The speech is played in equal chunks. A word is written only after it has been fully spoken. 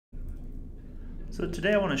So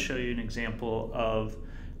today I want to show you an example of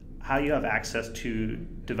how you have access to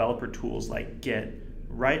developer tools like Git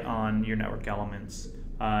right on your network elements.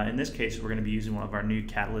 In this case, we're going to be using one of our new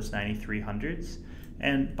Catalyst 9300s.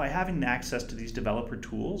 And by having access to these developer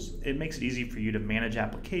tools, it makes it easy for you to manage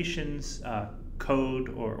applications, code,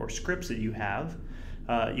 or scripts that you have.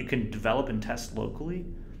 You can develop and test locally,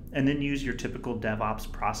 and then use your typical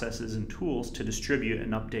DevOps processes and tools to distribute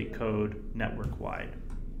and update code network-wide.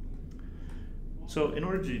 So in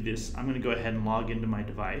order to do this, I'm going to go ahead and log into my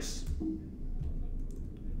device.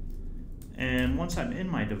 And once I'm in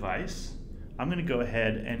my device, I'm going to go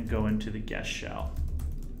ahead and go into the guest shell.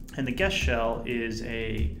 And the guest shell is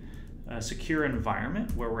a secure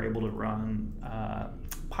environment where we're able to run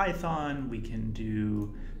Python. We can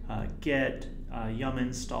do Git, yum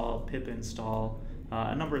install, pip install,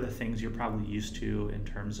 a number of the things you're probably used to in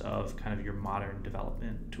terms of kind of your modern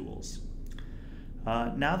development tools.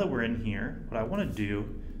 Now that we're in here, what I want to do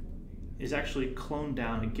is actually clone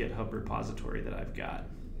down a GitHub repository that I've got.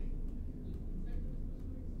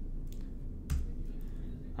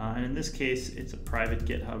 And in this case, it's a private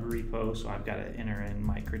GitHub repo, so I've got to enter in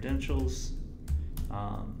my credentials.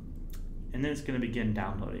 And then it's going to begin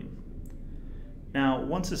downloading. Now,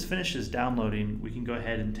 once this finishes downloading, we can go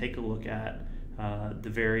ahead and take a look at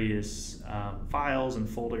the various files and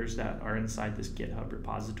folders that are inside this GitHub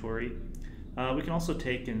repository. We can also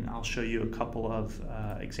take, and I'll show you a couple of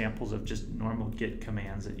examples of just normal Git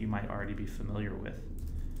commands that you might already be familiar with.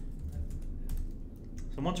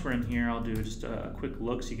 So once we're in here, I'll do just a quick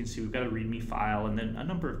look so you can see we've got a README file and then a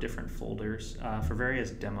number of different folders for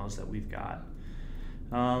various demos that we've got.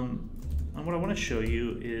 And what I want to show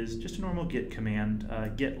you is just a normal Git command,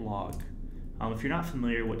 git log. If you're not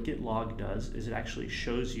familiar, what git log does is it actually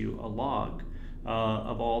shows you a log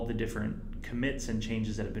of all the different commits and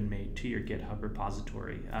changes that have been made to your GitHub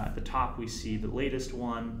repository. At the top we see the latest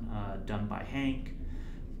one done by Hank.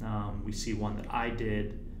 We see one that I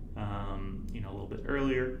did a little bit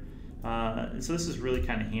earlier. And so this is really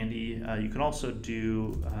kind of handy. You can also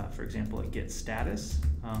do, for example, a git status.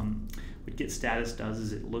 What git status does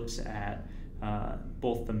is it looks at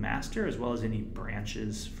both the master as well as any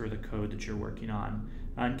branches for the code that you're working on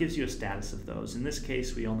and gives you a status of those. In this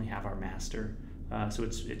case, we only have our master. So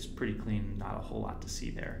it's pretty clean, not a whole lot to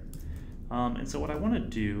see there. And so what I want to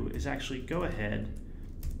do is actually go ahead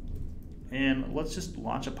and let's just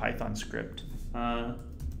launch a Python script.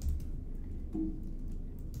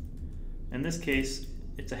 In this case,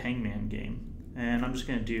 it's a hangman game. And I'm just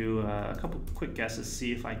going to do a couple quick guesses,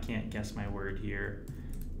 see if I can't guess my word here.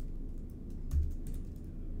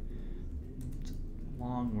 It's a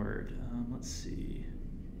long word. Let's see.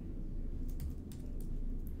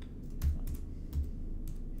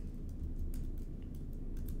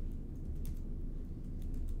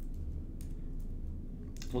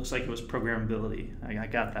 Looks like it was programmability. I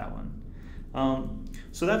got that one.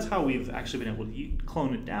 So that's how we've actually been able to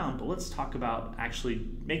clone it down, but let's talk about actually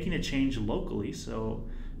making a change locally, so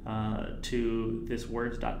to this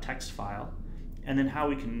words.txt file, and then how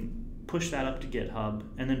we can push that up to GitHub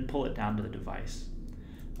and then pull it down to the device.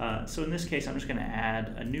 So in this case, I'm just going to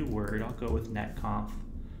add a new word. I'll go with netconf,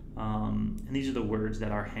 and these are the words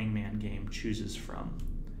that our hangman game chooses from.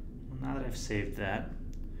 Well, now that I've saved that,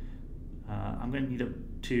 I'm going to need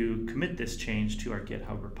to commit this change to our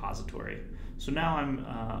GitHub repository. So now I'm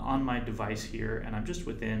on my device here, and I'm just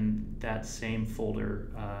within that same folder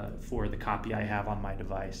for the copy I have on my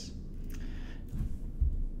device.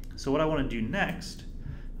 So what I want to do next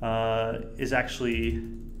is actually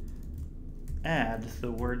add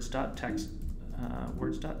the words.txt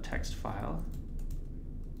file.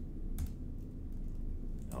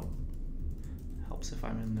 Oh, helps if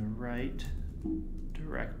I'm in the right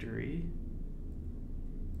directory.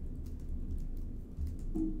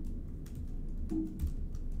 So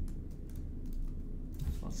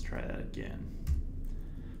let's try that again.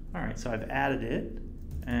 All right, so I've added it,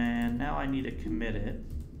 and now I need to commit it.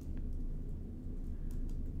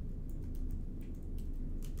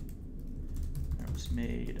 I just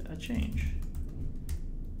made a change.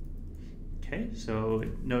 Okay, so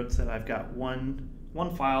it notes that I've got one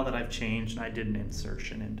file that I've changed, and I did an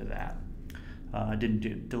insertion into that. I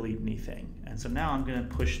didn't delete anything. And so now I'm going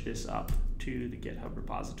to push this up to the GitHub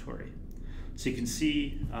repository. So you can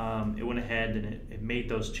see it went ahead and it made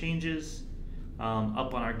those changes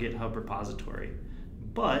up on our GitHub repository.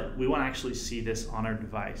 But we want to actually see this on our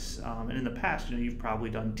device. And in the past, you've probably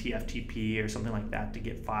done TFTP or something like that to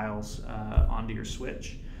get files onto your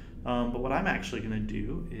switch. But what I'm actually going to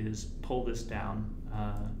do is pull this down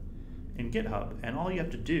in GitHub. And all you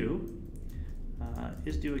have to do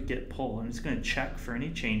is do a git pull, and it's going to check for any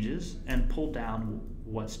changes and pull down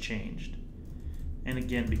what's changed. And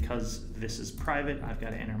again, because this is private, I've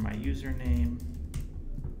got to enter my username.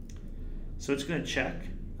 So it's going to check.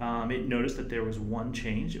 It noticed that there was one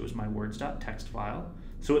change. It was my words.txt file.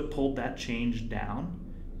 So it pulled that change down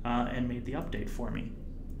and made the update for me.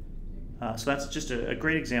 So that's just a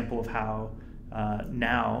great example of how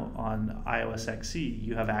now on iOS XE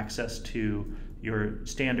you have access to your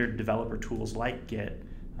standard developer tools like Git,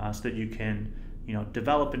 so that you can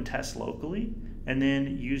develop and test locally, and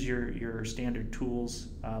then use your standard tools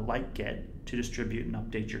like Git to distribute and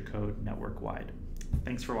update your code network-wide.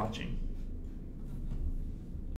 Thanks for watching.